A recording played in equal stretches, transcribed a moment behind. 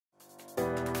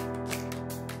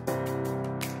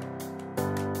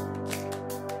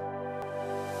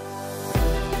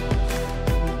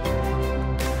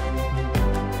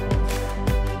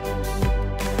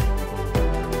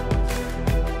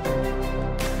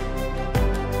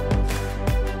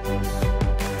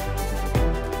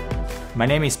My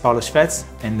name is Paolo Svezz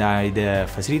and I'm the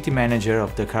Facility Manager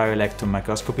of the Cryo-Electron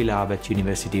Microscopy Lab at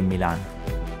University of Milan.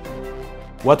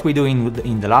 What we do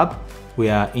in the lab, we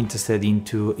are interested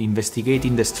into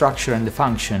investigating the structure and the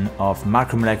function of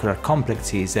macromolecular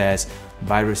complexes as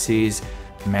viruses,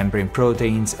 membrane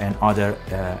proteins and other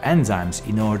enzymes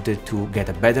in order to get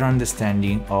a better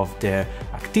understanding of their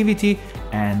activity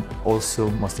and also,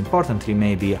 most importantly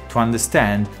maybe, to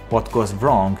understand what goes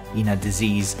wrong in a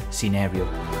disease scenario.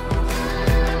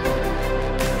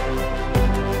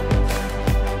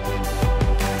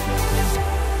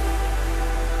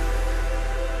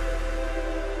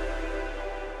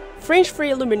 Fringe-free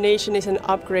illumination is an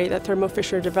upgrade that Thermo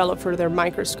Fisher developed for their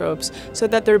microscopes so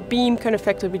that their beam can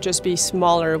effectively just be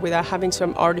smaller without having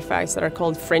some artifacts that are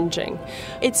called fringing.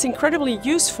 It's incredibly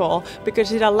useful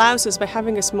because it allows us, by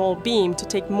having a small beam, to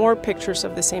take more pictures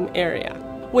of the same area.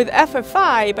 With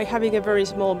FFI, by having a very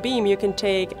small beam, you can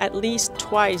take at least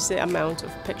twice the amount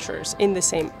of pictures in the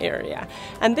same area.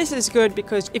 And this is good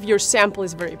because if your sample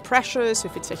is very precious,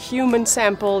 if it's a human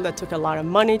sample that took a lot of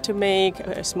money to make,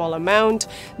 a small amount,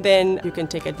 then you can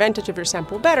take advantage of your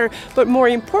sample better. But more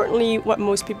importantly, what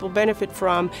most people benefit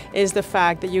from is the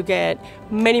fact that you get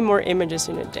many more images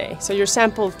in a day. So your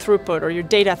sample throughput or your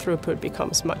data throughput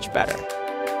becomes much better.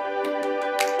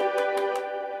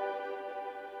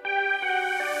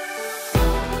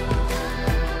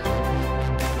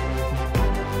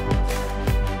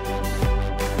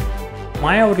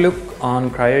 My outlook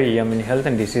on Cryo-EM in health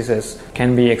and diseases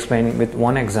can be explained with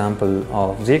one example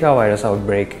of Zika virus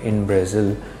outbreak in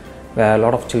Brazil, where a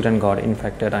lot of children got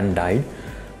infected and died.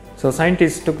 So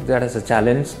scientists took that as a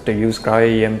challenge to use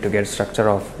Cryo-EM to get structure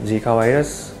of Zika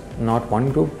virus, not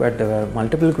one group, but there were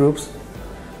multiple groups.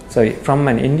 So from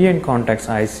an Indian context,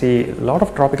 I see a lot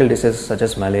of tropical diseases such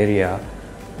as malaria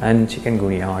and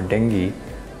chikungunya or dengue,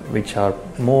 which are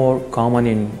more common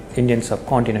in Indian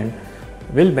subcontinent,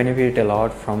 will benefit a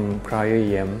lot from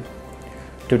Cryo-EM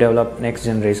to develop next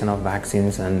generation of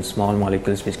vaccines and small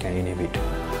molecules which can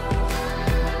inhibit.